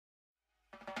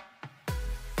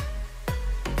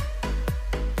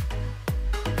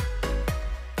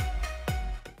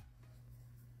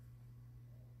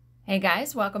Hey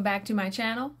guys, welcome back to my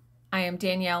channel. I am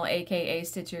Danielle, aka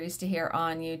Stitcherista here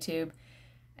on YouTube,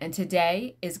 and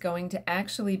today is going to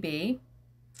actually be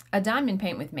a diamond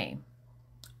paint with me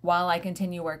while I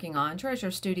continue working on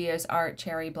Treasure Studios Art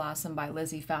Cherry Blossom by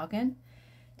Lizzie Falcon.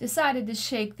 Decided to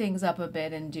shake things up a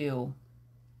bit and do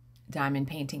diamond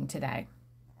painting today.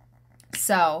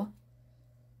 So,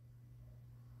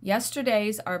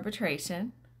 yesterday's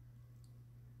arbitration,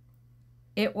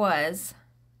 it was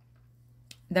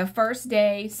the first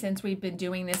day since we've been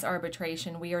doing this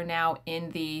arbitration. We are now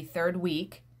in the third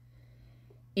week.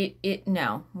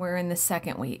 No, we're in the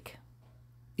second week.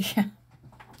 Yeah.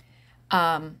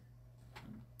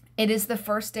 It is the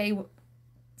first day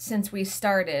since we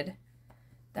started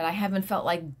that I haven't felt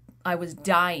like I was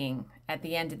dying at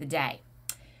the end of the day.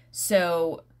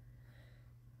 So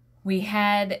we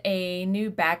had a new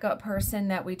backup person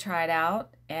that we tried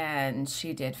out, and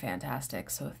she did fantastic.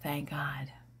 So thank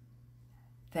God.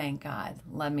 Thank God,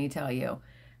 let me tell you,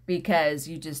 because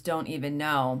you just don't even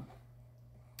know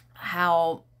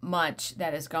how much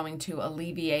that is going to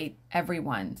alleviate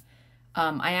everyone.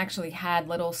 I actually had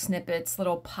little snippets,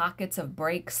 little pockets of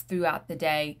breaks throughout the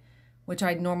day, which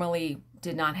I normally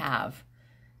did not have.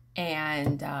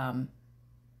 And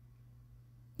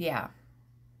yeah.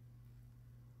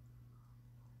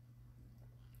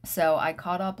 So I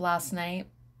caught up last night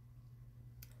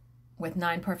with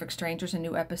 9 Perfect Strangers. A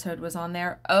new episode was on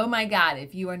there. Oh my God,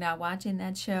 if you are not watching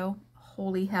that show,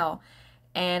 holy hell.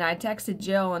 And I texted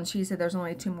Jill and she said there's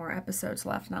only 2 more episodes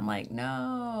left. And I'm like,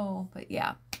 no. But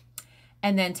yeah.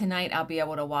 And then tonight I'll be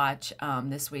able to watch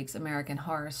this week's American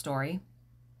Horror Story.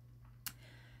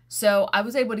 So I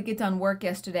was able to get done work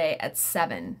yesterday at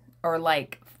 7 or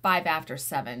like 5 after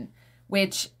 7,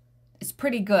 which is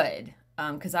pretty good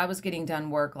because I was getting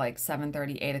done work like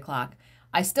 7:30, 8 o'clock.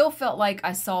 I still felt like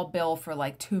I saw Bill for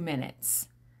like 2 minutes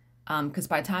because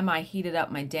by the time I heated up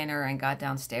my dinner and got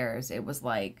downstairs, it was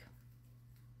like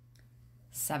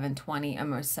 7:20,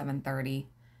 almost 7:30.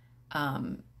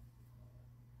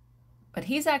 But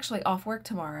he's actually off work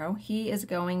tomorrow. He is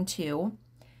going to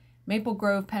Maple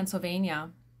Grove,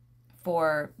 Pennsylvania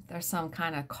there's some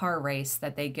kind of car race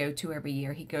that they go to every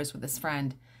year. He goes with his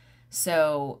friend.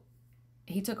 So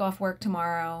he took off work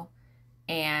tomorrow.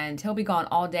 And he'll be gone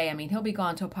all day. I mean, he'll be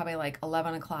gone till probably like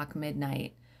 11 o'clock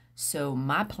midnight. So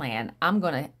my plan, I'm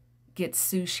going to get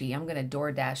sushi. I'm going to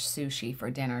DoorDash sushi for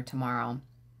dinner tomorrow.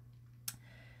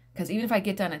 Because even if I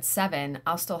get done at 7,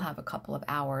 I'll still have a couple of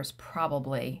hours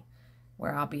probably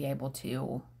where I'll be able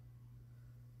to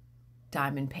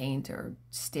diamond paint or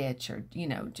stitch or, you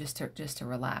know, just to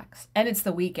relax. And it's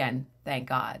the weekend, thank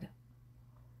God.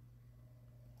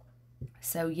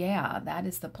 So yeah, that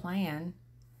is the plan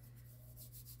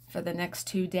for the next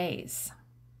 2 days.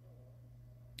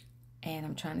 And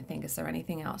I'm trying to think, is there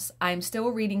anything else? I'm still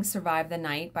reading Survive the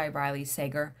Night by Riley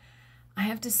Sager. I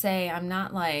have to say, I'm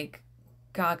not like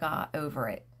gaga over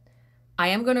it. I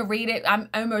am going to read it. I'm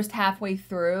almost halfway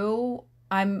through.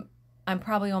 I'm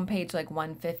probably on page like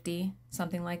 150,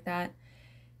 something like that.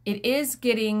 It is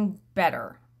getting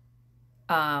better.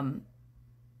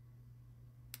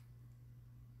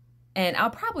 And I'll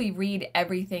probably read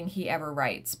everything he ever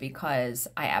writes because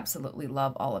I absolutely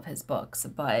love all of his books.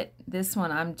 But this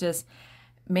one, I'm just,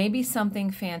 maybe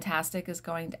something fantastic is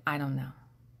going to, I don't know.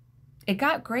 It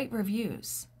got great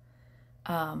reviews.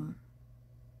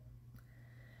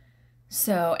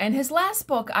 So, and his last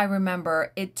book, I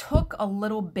remember, it took a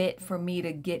little bit for me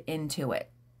to get into it.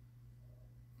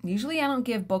 Usually I don't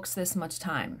give books this much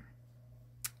time.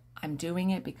 I'm doing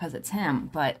it because it's him,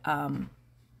 but,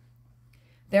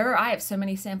 I have so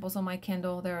many samples on my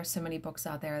Kindle. There are so many books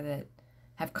out there that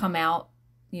have come out,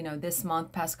 you know, this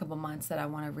month, past couple months that I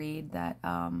want to read that,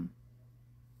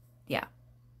 yeah.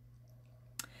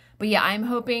 But yeah, I'm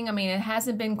hoping, I mean, it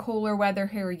hasn't been cooler weather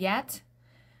here yet,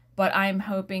 but I'm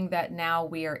hoping that now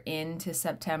we are into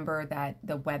September that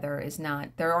the weather is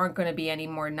not, there aren't going to be any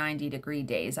more 90-degree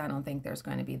days. I don't think there's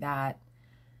going to be that.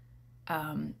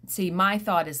 See, my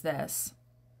thought is this.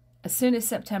 As soon as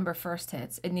September 1st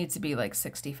hits, it needs to be like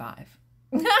 65.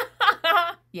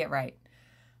 Yeah, right.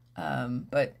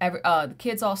 But the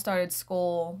kids all started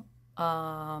school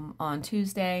on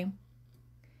Tuesday.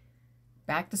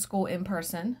 Back to school in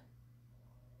person.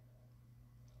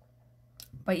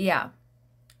 But yeah,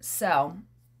 so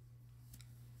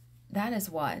that is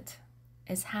what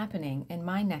is happening in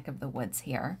my neck of the woods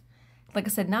here. Like I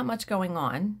said, not much going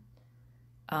on.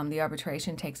 The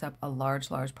arbitration takes up a large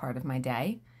part of my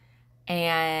day.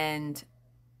 And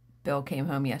Bill came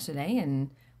home yesterday and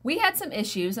we had some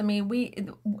issues. I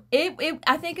mean,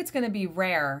 I think it's going to be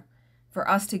rare for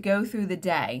us to go through the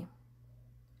day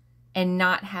and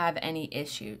not have any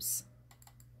issues.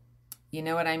 You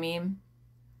know what I mean?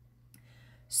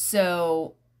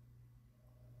 So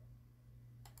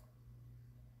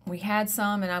we had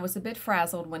some, and I was a bit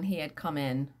frazzled when he had come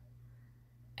in.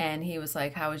 And he was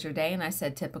like, how was your day? And I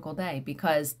said, typical day.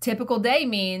 Because typical day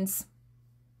means,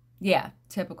 yeah,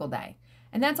 typical day.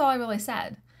 And that's all I really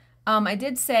said. I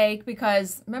did say,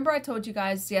 because remember I told you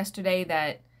guys yesterday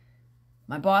that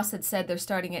my boss had said they're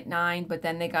starting at 9, but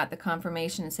then they got the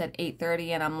confirmation and said 8:30.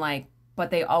 And I'm like, but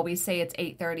they always say it's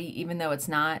 8:30, even though it's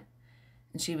not.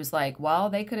 And she was like, well,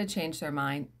 they could have changed their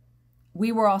mind.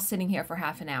 We were all sitting here for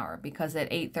half an hour because at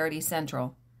 8:30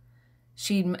 Central,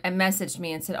 she messaged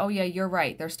me and said, oh, yeah, you're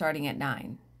right. They're starting at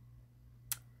 9.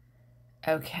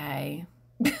 Okay.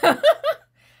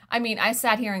 I mean, I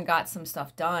sat here and got some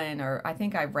stuff done, or I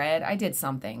think I did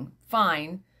something.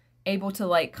 Fine. Able to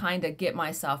like kind of get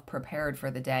myself prepared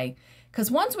for the day. Because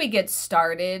once we get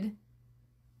started,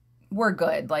 we're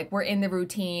good. Like we're in the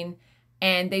routine,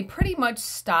 and they pretty much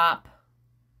stop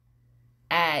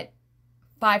at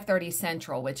 5:30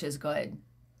 Central, which is good.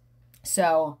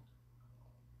 So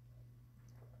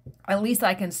at least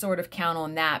I can sort of count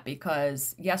on that,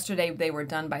 because yesterday they were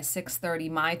done by 6:30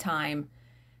 my time,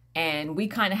 and we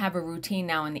kind of have a routine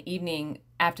now in the evening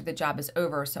after the job is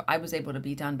over, so I was able to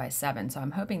be done by 7. So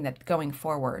I'm hoping that going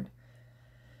forward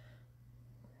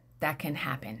that can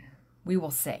happen. We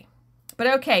will see. But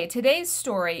okay, today's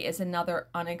story is another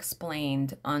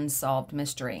unexplained, unsolved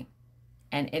mystery,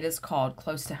 and it is called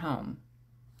Close to Home.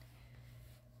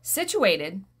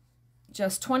 Situated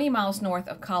just 20 miles north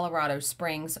of Colorado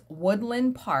Springs,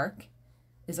 Woodland Park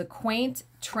is a quaint,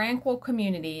 tranquil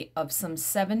community of some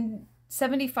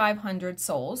 7,500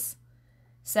 souls,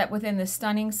 set within the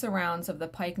stunning surrounds of the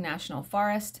Pike National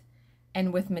Forest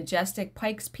and with majestic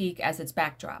Pikes Peak as its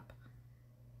backdrop.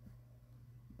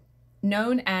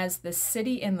 Known as the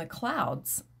City in the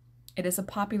Clouds, it is a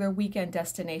popular weekend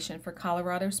destination for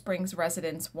Colorado Springs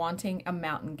residents wanting a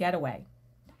mountain getaway.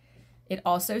 It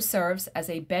also serves as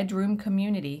a bedroom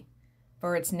community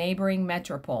for its neighboring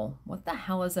metropole. What the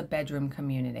hell is a bedroom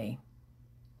community?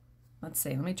 Let's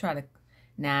see. Let me try to...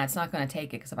 Nah, it's not going to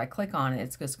take it, because if I click on it,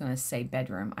 it's just going to say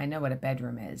bedroom. I know what a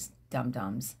bedroom is.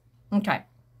 Dum-dums. Okay.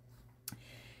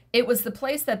 It was the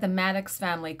place that the Maddox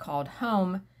family called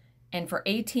home, and for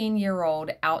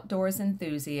 18-year-old outdoors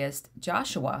enthusiast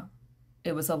Joshua,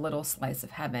 it was a little slice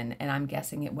of heaven, and I'm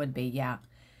guessing it would be, yeah.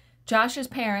 Josh's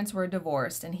parents were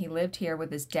divorced, and he lived here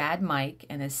with his dad, Mike,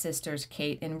 and his sisters,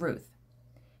 Kate and Ruth.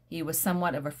 He was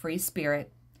somewhat of a free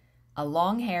spirit, a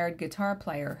long-haired guitar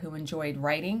player who enjoyed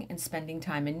writing and spending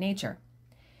time in nature.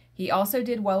 He also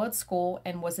did well at school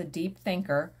and was a deep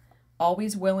thinker,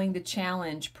 always willing to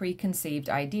challenge preconceived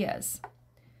ideas.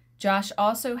 Josh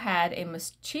also had a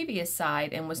mischievous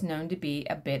side and was known to be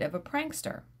a bit of a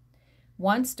prankster.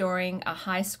 Once during a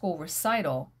high school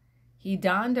recital, he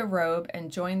donned a robe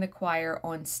and joined the choir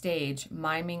on stage,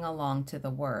 miming along to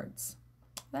the words.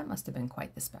 That must have been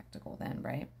quite the spectacle then,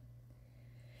 right?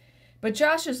 But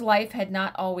Josh's life had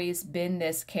not always been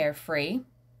this carefree.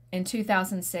 In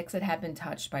 2006, it had been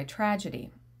touched by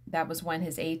tragedy. That was when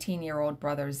his 18-year-old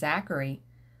brother, Zachary,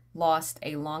 lost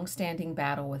a long-standing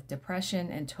battle with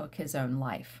depression and took his own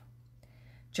life.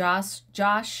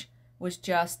 Josh was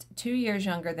just 2 years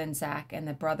younger than Zach, and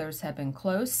the brothers had been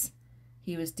close.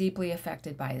 He was deeply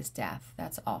affected by his death.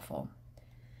 That's awful.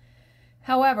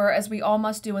 However, as we all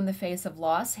must do in the face of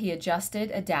loss, he adjusted,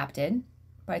 adapted.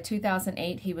 By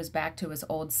 2008, he was back to his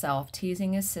old self,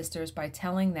 teasing his sisters by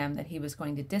telling them that he was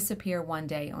going to disappear one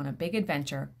day on a big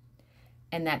adventure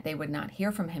and that they would not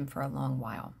hear from him for a long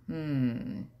while.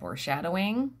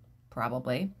 Foreshadowing?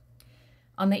 Probably.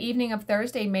 On the evening of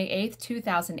Thursday, May 8th,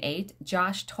 2008,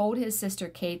 Josh told his sister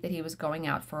Kate that he was going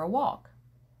out for a walk.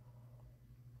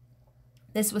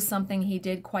 This was something he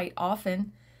did quite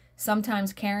often,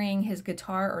 sometimes carrying his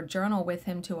guitar or journal with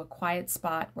him to a quiet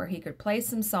spot where he could play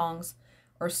some songs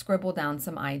or scribble down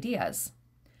some ideas.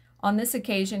 On this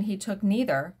occasion, he took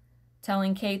neither,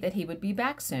 telling Kate that he would be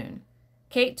back soon.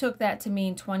 Kate took that to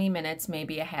mean 20 minutes,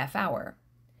 maybe a half hour.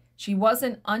 She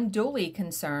wasn't unduly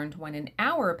concerned when an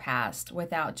hour passed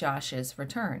without Josh's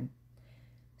return.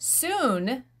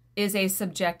 Soon is a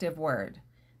subjective word,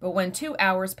 but when 2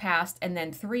 hours passed and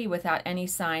then 3 without any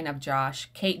sign of Josh,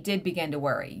 Kate did begin to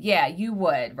worry. Yeah, you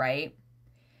would, right?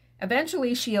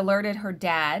 Eventually, she alerted her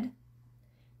dad,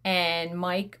 and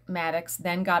Mike Maddox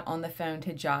then got on the phone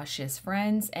to Josh's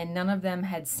friends, and none of them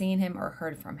had seen him or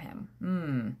heard from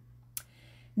him.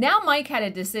 Now Mike had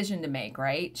a decision to make,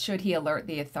 right? Should he alert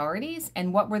the authorities?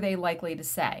 And what were they likely to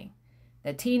say?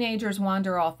 That teenagers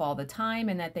wander off all the time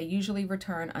and that they usually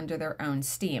return under their own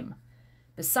steam.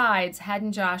 Besides,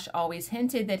 hadn't Josh always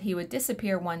hinted that he would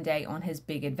disappear one day on his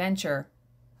big adventure?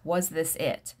 Was this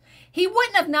it? He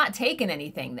wouldn't have not taken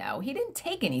anything, though. He didn't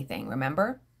take anything,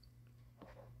 remember?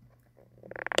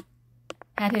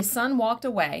 Had his son walked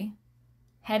away,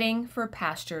 heading for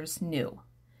pastures new.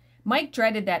 Mike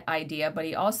dreaded that idea, but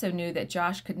he also knew that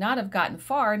Josh could not have gotten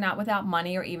far, not without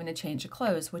money or even a change of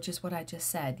clothes, which is what I just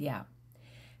said, yeah.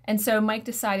 And so Mike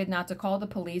decided not to call the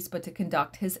police, but to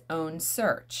conduct his own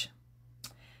search.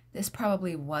 This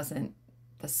probably wasn't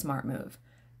the smart move.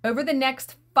 Over the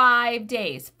next 5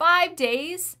 days,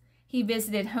 he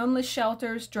visited homeless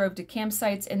shelters, drove to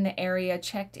campsites in the area,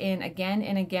 checked in again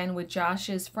and again with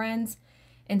Josh's friends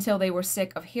until they were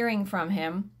sick of hearing from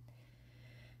him.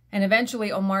 And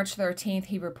eventually, on March 13th,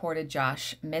 he reported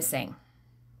Josh missing.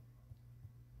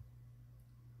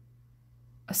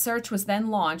 A search was then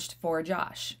launched for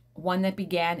Josh, one that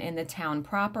began in the town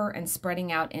proper and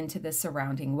spreading out into the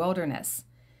surrounding wilderness.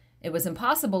 It was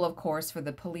impossible, of course, for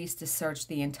the police to search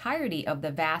the entirety of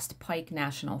the vast Pike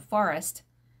National Forest,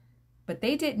 but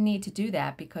they didn't need to do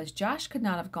that because Josh could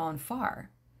not have gone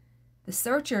far. The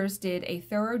searchers did a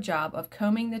thorough job of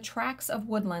combing the tracts of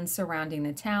woodland surrounding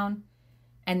the town,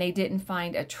 and they didn't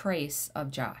find a trace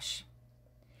of Josh.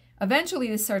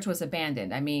 Eventually, the search was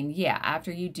abandoned. I mean, yeah,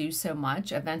 after you do so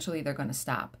much, eventually they're going to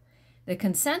stop. The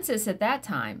consensus at that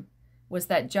time was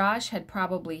that Josh had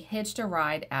probably hitched a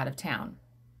ride out of town.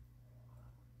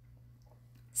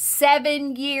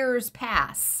 7 years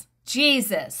pass.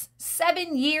 Jesus,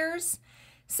 7 years?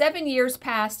 7 years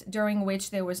passed during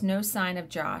which there was no sign of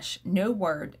Josh, no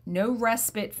word, no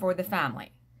respite for the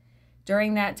family.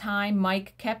 During that time,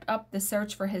 Mike kept up the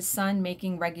search for his son,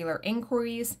 making regular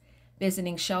inquiries,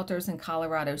 visiting shelters in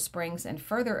Colorado Springs and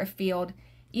further afield,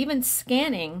 even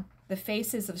scanning the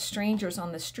faces of strangers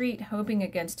on the street, hoping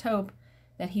against hope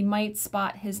that he might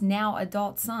spot his now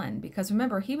adult son. Because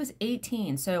remember, he was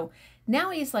 18, so now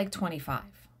he's like 25.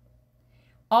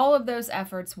 All of those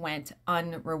efforts went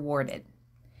unrewarded.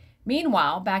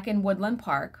 Meanwhile, back in Woodland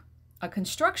Park, a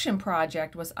construction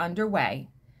project was underway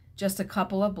just a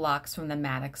couple of blocks from the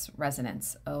Maddox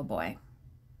residence. Oh boy.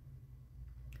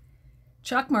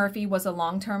 Chuck Murphy was a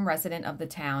long-term resident of the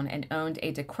town and owned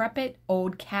a decrepit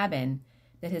old cabin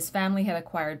that his family had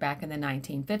acquired back in the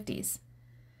 1950s.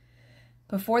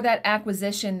 Before that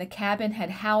acquisition, the cabin had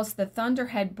housed the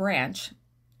Thunderhead Branch,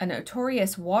 a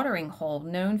notorious watering hole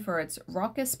known for its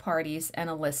raucous parties and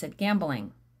illicit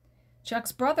gambling.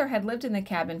 Chuck's brother had lived in the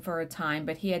cabin for a time,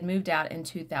 but he had moved out in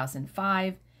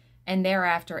 2005, and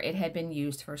thereafter it had been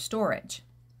used for storage.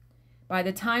 By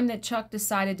the time that Chuck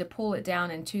decided to pull it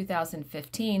down in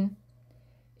 2015,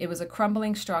 it was a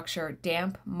crumbling structure,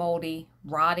 damp, moldy,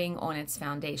 rotting on its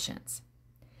foundations.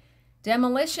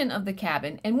 Demolition of the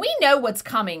cabin, and we know what's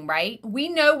coming, right? We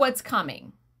know what's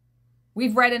coming.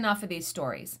 We've read enough of these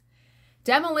stories.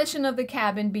 Demolition of the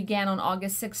cabin began on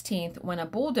August 16th when a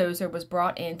bulldozer was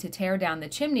brought in to tear down the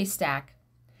chimney stack,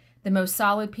 the most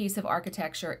solid piece of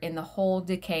architecture in the whole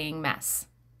decaying mess.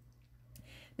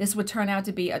 This would turn out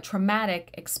to be a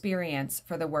traumatic experience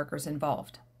for the workers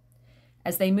involved.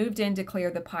 As they moved in to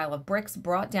clear the pile of bricks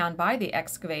brought down by the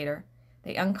excavator,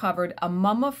 they uncovered a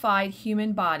mummified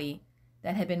human body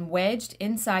that had been wedged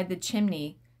inside the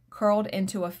chimney, curled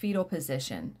into a fetal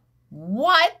position.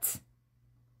 What?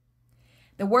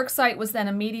 The worksite was then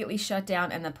immediately shut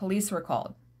down and the police were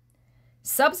called.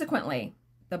 Subsequently,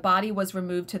 the body was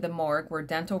removed to the morgue where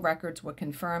dental records would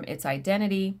confirm its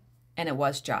identity, and it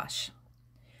was Josh.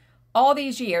 All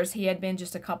these years, he had been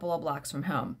just a couple of blocks from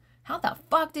home. How the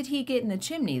fuck did he get in the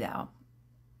chimney, though?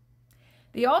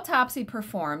 The autopsy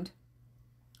performed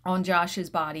on Josh's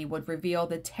body would reveal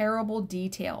the terrible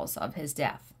details of his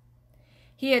death.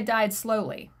 He had died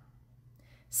slowly,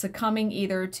 succumbing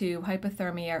either to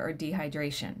hypothermia or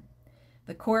dehydration.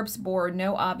 The corpse bore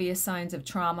no obvious signs of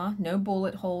trauma, no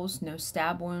bullet holes, no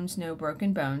stab wounds, no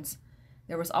broken bones.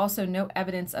 There was also no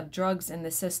evidence of drugs in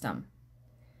the system.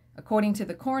 According to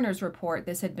the coroner's report,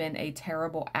 this had been a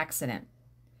terrible accident.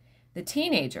 The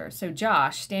teenager, so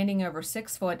Josh, standing over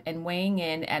 6 foot and weighing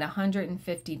in at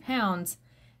 150 pounds,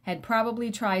 had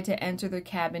probably tried to enter the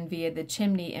cabin via the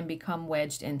chimney and become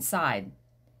wedged inside.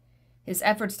 His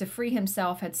efforts to free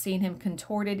himself had seen him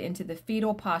contorted into the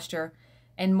fetal posture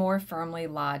and more firmly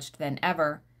lodged than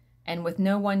ever, and with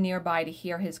no one nearby to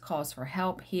hear his calls for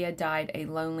help, he had died a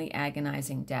lonely,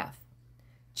 agonizing death.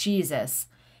 Jesus.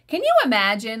 Can you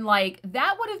imagine? Like,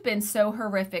 that would have been so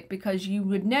horrific because you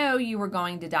would know you were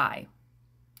going to die.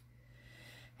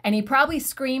 And he probably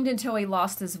screamed until he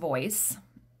lost his voice.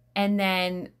 And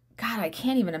then, God, I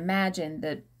can't even imagine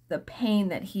the pain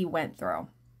that he went through.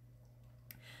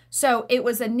 So it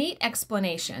was a neat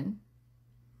explanation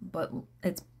but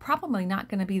it's probably not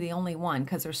going to be the only one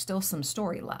because there's still some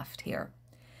story left here.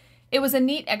 It was a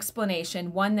neat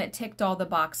explanation, one that ticked all the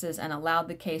boxes and allowed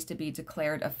the case to be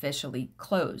declared officially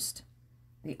closed.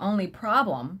 The only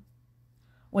problem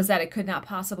was that it could not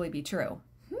possibly be true.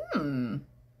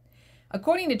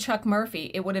 According to Chuck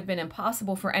Murphy, it would have been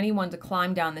impossible for anyone to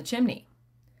climb down the chimney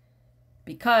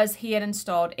because he had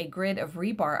installed a grid of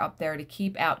rebar up there to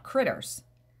keep out critters.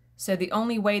 So the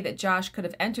only way that Josh could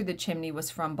have entered the chimney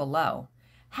was from below.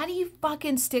 How do you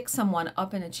fucking stick someone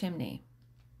up in a chimney?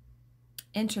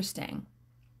 Interesting.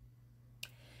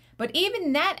 But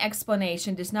even that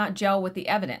explanation does not gel with the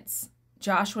evidence.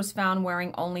 Josh was found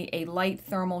wearing only a light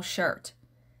thermal shirt.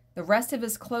 The rest of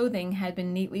his clothing had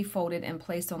been neatly folded and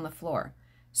placed on the floor.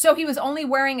 So he was only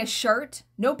wearing a shirt?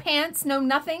 No pants? No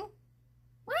nothing?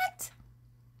 What?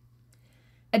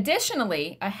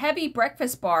 Additionally, a heavy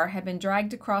breakfast bar had been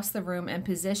dragged across the room and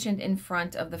positioned in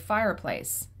front of the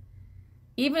fireplace.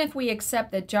 Even if we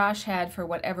accept that Josh had, for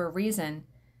whatever reason,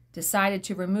 decided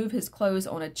to remove his clothes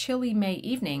on a chilly May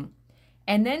evening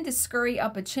and then to scurry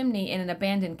up a chimney in an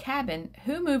abandoned cabin,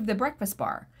 who moved the breakfast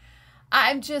bar?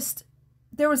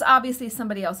 There was obviously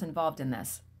somebody else involved in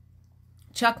this.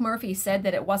 Chuck Murphy said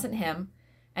that it wasn't him,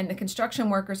 and the construction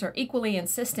workers are equally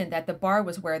insistent that the bar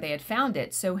was where they had found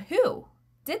it. So who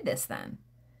did this then?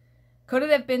 Could it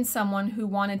have been someone who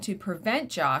wanted to prevent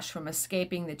Josh from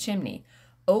escaping the chimney?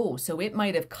 Oh, so it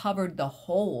might have covered the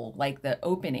hole, like the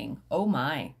opening. Oh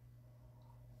my.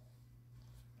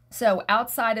 So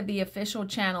outside of the official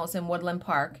channels in Woodland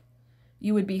Park,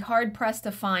 you would be hard-pressed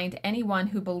to find anyone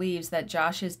who believes that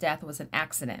Josh's death was an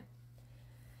accident.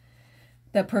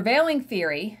 The prevailing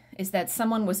theory is that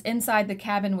someone was inside the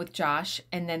cabin with Josh,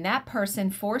 and then that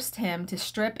person forced him to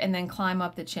strip and then climb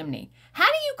up the chimney. How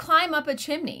do you climb up a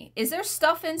chimney? Is there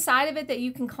stuff inside of it that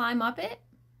you can climb up it?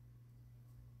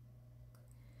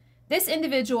 This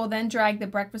individual then dragged the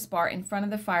breakfast bar in front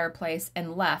of the fireplace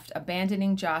and left,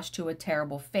 abandoning Josh to a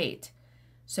terrible fate.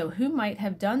 So who might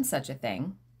have done such a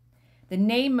thing? The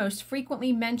name most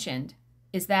frequently mentioned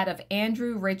is that of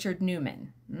Andrew Richard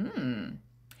Newman.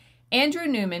 Andrew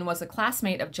Newman was a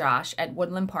classmate of Josh at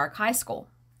Woodland Park High School.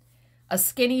 A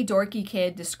skinny, dorky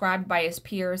kid described by his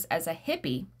peers as a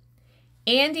hippie,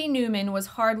 Andy Newman was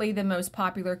hardly the most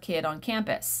popular kid on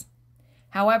campus.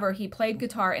 However, he played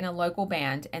guitar in a local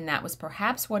band, and that was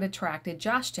perhaps what attracted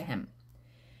Josh to him.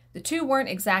 The two weren't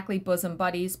exactly bosom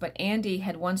buddies, but Andy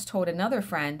had once told another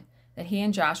friend that he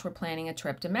and Josh were planning a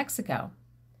trip to Mexico.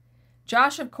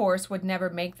 Josh, of course, would never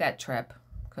make that trip,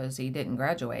 because he didn't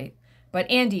graduate, but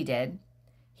Andy did.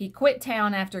 He quit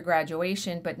town after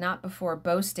graduation, but not before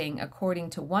boasting, according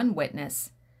to one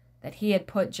witness, that he had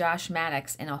put Josh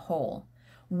Maddox in a hole.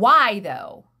 Why,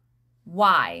 though?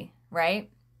 Why, right?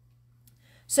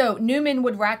 So Newman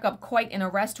would rack up quite an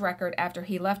arrest record after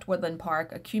he left Woodland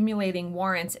Park, accumulating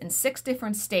warrants in 6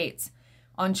 different states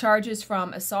on charges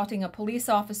from assaulting a police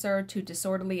officer to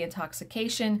disorderly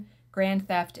intoxication, grand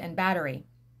theft, and battery.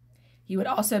 He would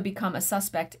also become a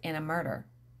suspect in a murder.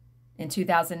 In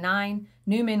 2009,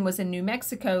 Newman was in New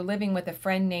Mexico living with a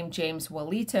friend named James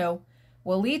Walito.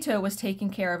 Walito was taking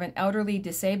care of an elderly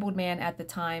disabled man at the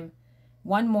time.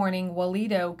 One morning,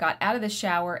 Walito got out of the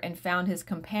shower and found his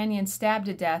companion stabbed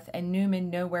to death and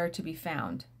Newman nowhere to be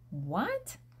found.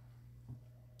 What?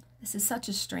 This is such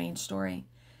a strange story.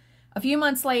 A few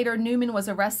months later, Newman was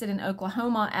arrested in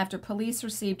Oklahoma after police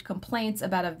received complaints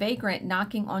about a vagrant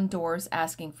knocking on doors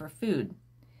asking for food.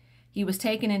 He was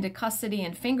taken into custody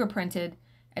and fingerprinted,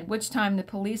 at which time the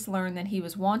police learned that he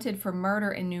was wanted for murder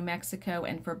in New Mexico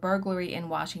and for burglary in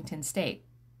Washington state.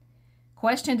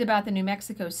 Questioned about the New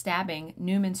Mexico stabbing,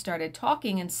 Newman started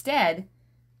talking instead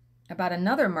about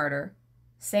another murder,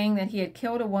 saying that he had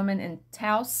killed a woman in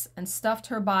Taos and stuffed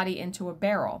her body into a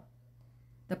barrel.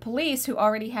 The police, who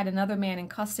already had another man in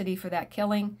custody for that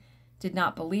killing, did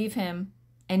not believe him,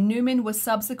 and Newman was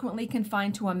subsequently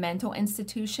confined to a mental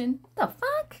institution. What the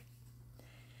fuck?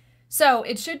 So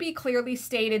it should be clearly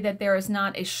stated that there is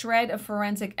not a shred of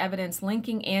forensic evidence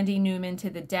linking Andy Newman to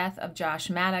the death of Josh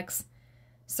Maddox.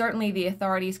 Certainly the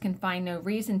authorities can find no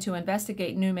reason to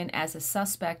investigate Newman as a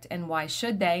suspect, and why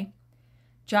should they?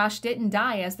 Josh didn't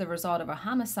die as the result of a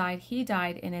homicide. He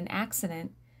died in an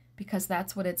accident because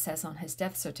that's what it says on his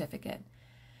death certificate.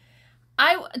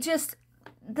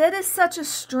 That is such a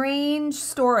strange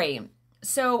story.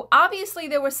 So obviously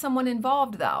there was someone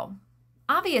involved though.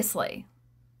 Obviously.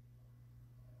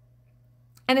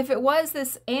 And if it was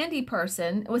this Andy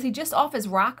person, was he just off his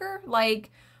rocker?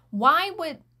 Like, why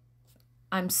would...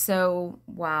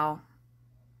 wow.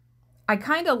 I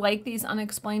kind of like these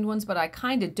unexplained ones, but I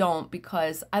kind of don't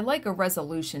because I like a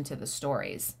resolution to the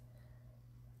stories.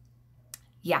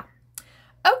 Yeah.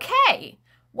 Okay.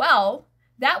 Well,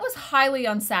 that was highly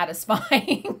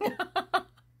unsatisfying.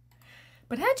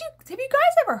 But have you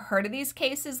guys ever heard of these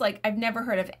cases? Like, I've never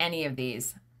heard of any of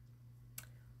these.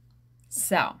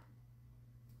 So,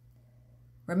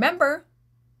 remember,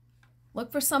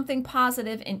 look for something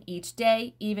positive in each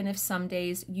day, even if some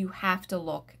days you have to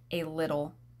look a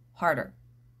little harder.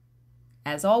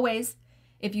 As always,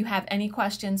 if you have any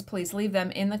questions, please leave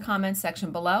them in the comments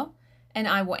section below, and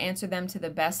I will answer them to the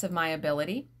best of my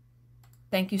ability.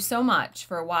 Thank you so much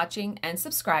for watching and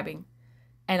subscribing,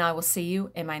 and I will see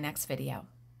you in my next video.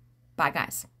 Bye,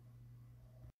 guys.